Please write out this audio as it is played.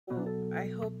I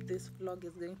hope this vlog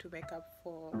is going to make up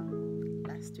for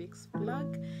last week's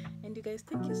vlog. And you guys,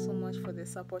 thank you so much for the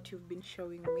support you've been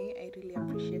showing me. I really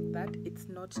appreciate that. It's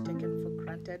not taken for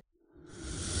granted.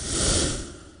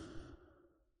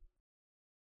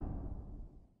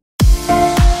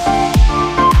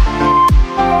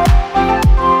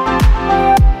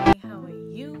 How are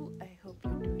you? I hope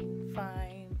you're doing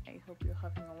fine. I hope you're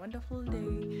having a wonderful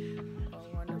day, or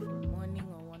wonderful morning,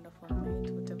 or wonderful night,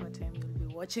 whatever time you'll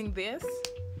be watching this.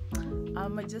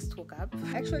 I just woke up.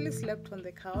 I actually slept on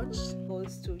the couch,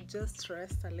 was to just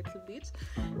rest a little bit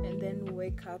and then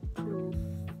wake up to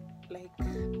like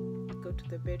go to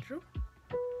the bedroom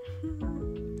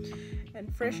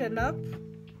and freshen up.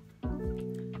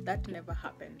 That never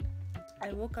happened.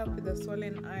 I woke up with a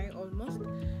swollen eye almost.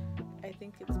 I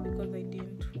think it's because I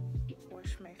didn't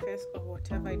wash my face or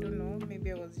whatever. I don't know,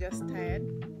 maybe I was just tired.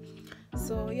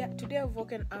 So yeah, today I've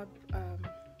woken up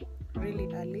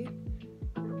really early,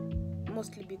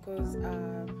 mostly because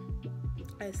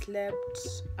I slept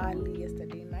early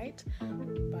yesterday night,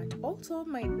 but also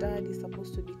my dad is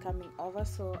supposed to be coming over,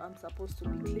 so I'm supposed to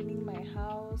be cleaning my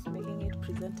house, making it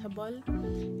presentable.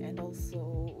 And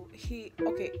also he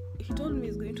told me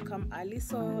he's going to come early,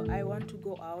 so I want to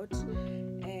go out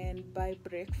and buy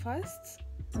breakfast.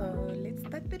 So let's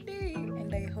start the day,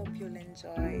 and I hope you'll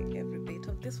enjoy every bit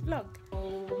of this vlog.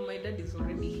 So my dad is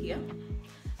already here.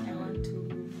 I want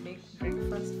to make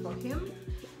breakfast for him,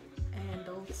 and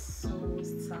also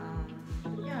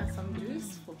some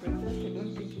juice for breakfast. I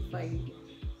don't think if I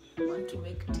want to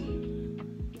make tea,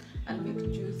 I'll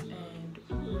make juice and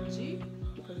uji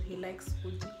because he likes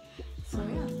uji. So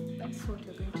yeah, that's what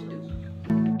we're going to do.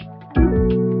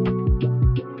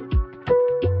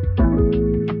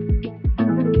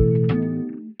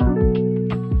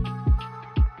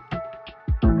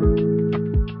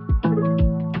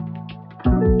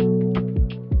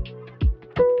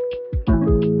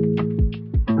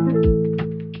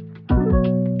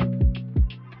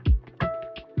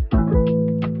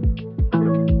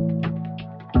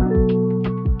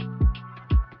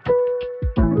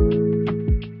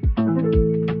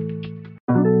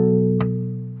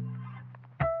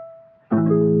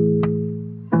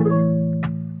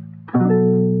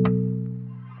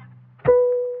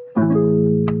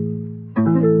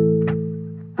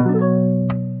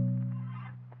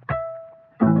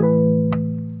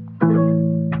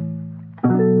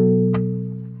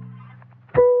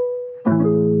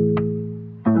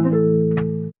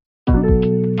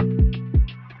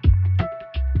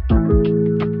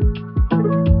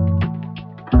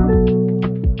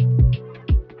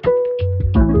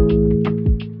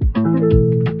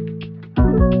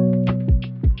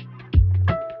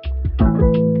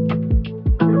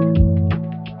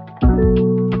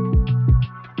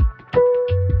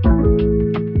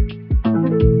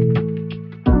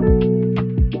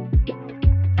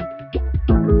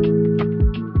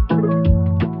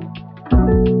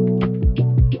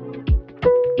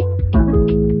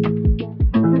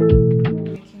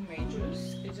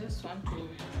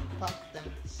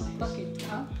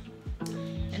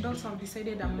 And also I've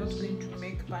decided I'm not going to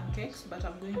make pancakes, but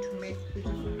I'm going to make uji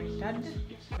for my dad.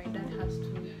 My dad has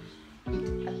to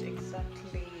eat at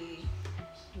exactly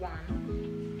 1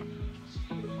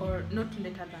 or not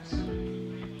later than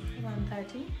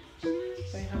 1:30.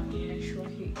 So I have to make sure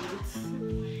he eats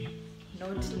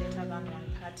not later than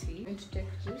 1:30. I'm going to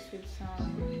take juice with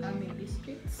some army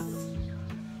biscuits,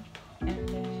 and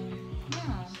then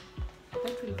yeah,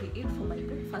 that will be it for my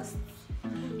breakfast.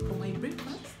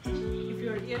 If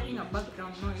you're hearing a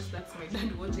background noise, that's my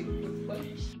dad watching football.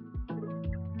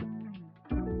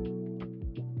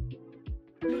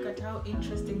 Look at how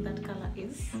interesting that color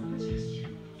is.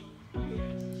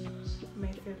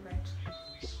 My favorite.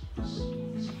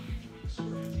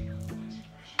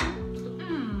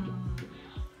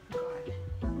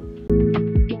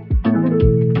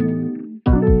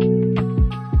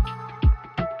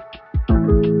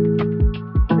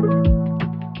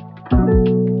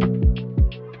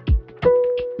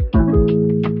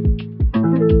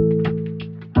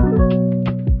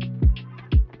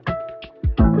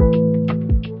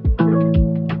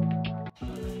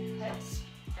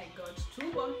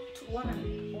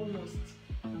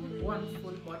 One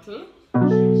full bottle.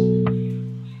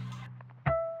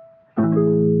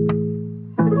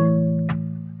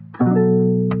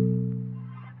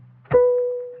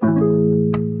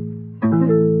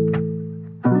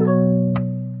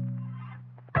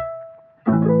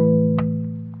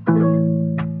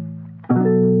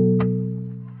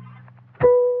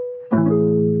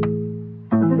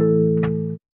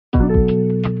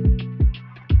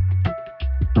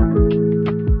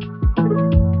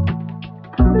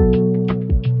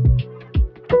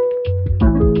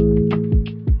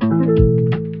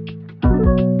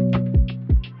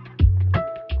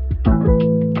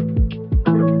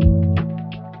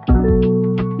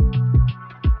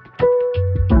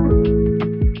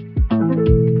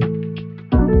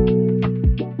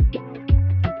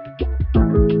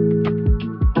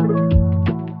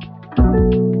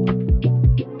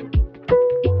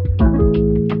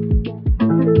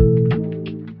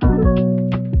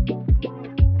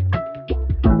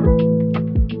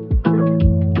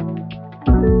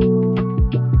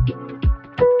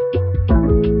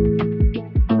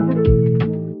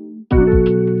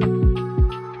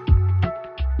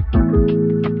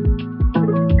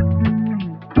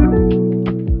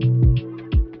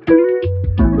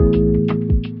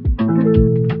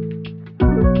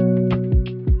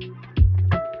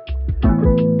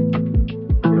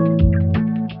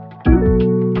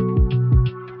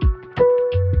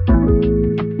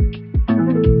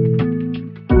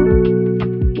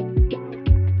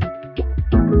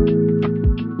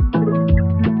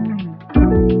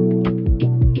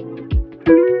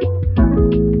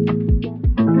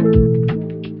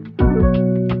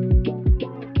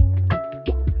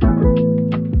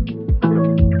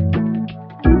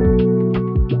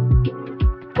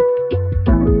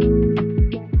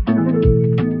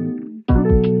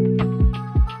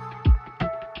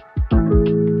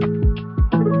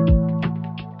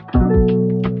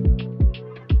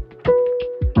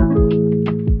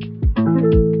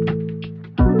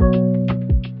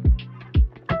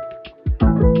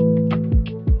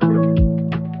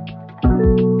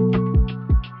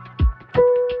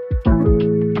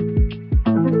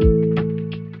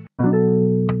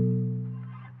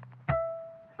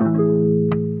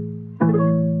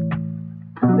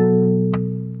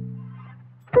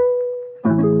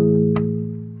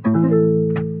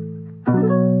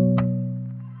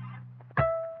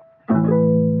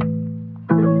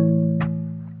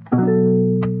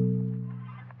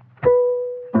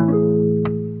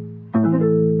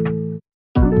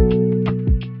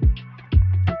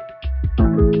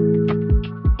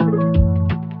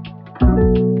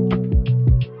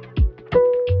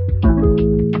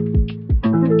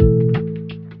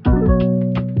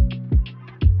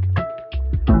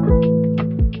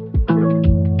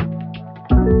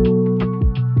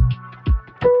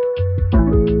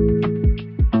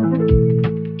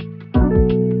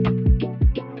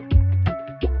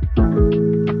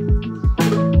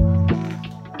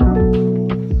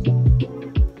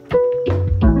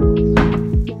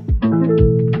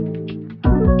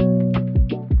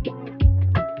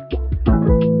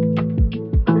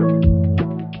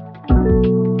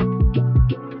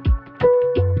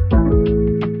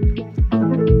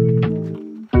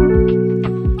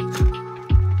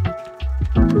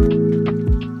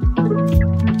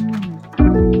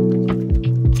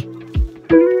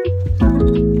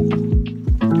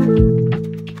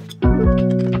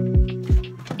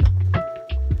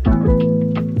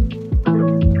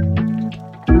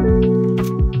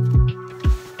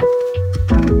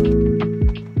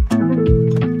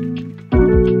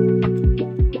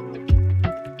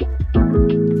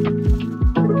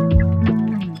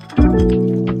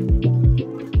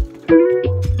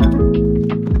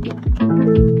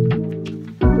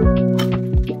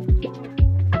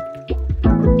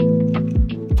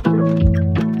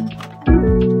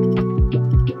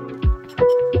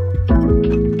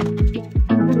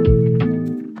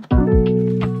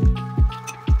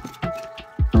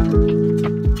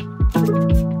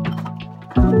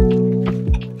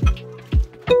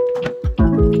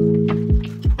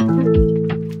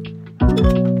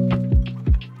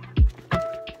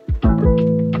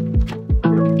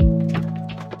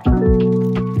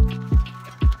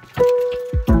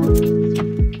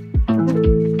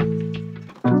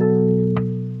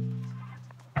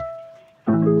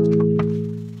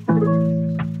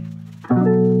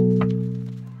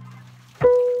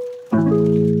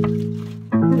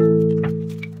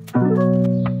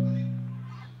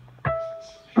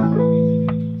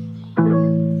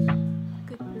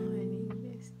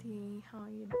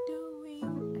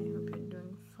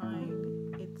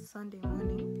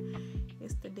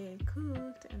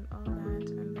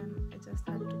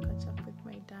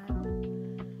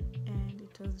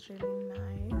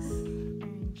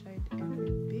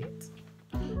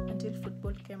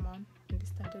 football came on, and he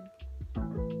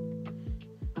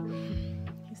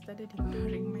started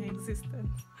ignoring my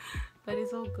existence. But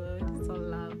it's all good, it's all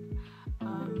love.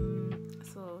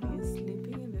 So he's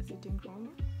sleeping in the sitting room.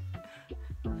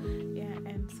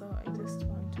 Yeah, and so I just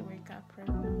want to wake up right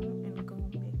now and go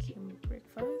make him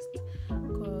breakfast,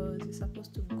 because he's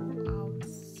supposed to go out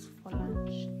for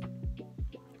lunch.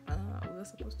 We were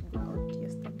supposed to go out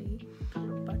yesterday,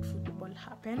 but football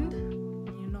happened.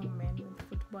 You know, men with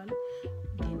football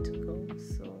didn't go.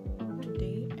 So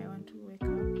today I want to wake up.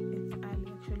 It's early,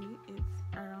 actually. It's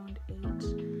around 8. I want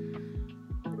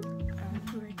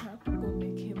to wake up, go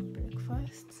make him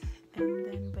breakfast, and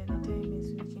then by the time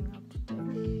he's waking up to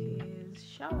take his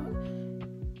shower,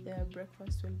 the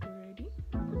breakfast will be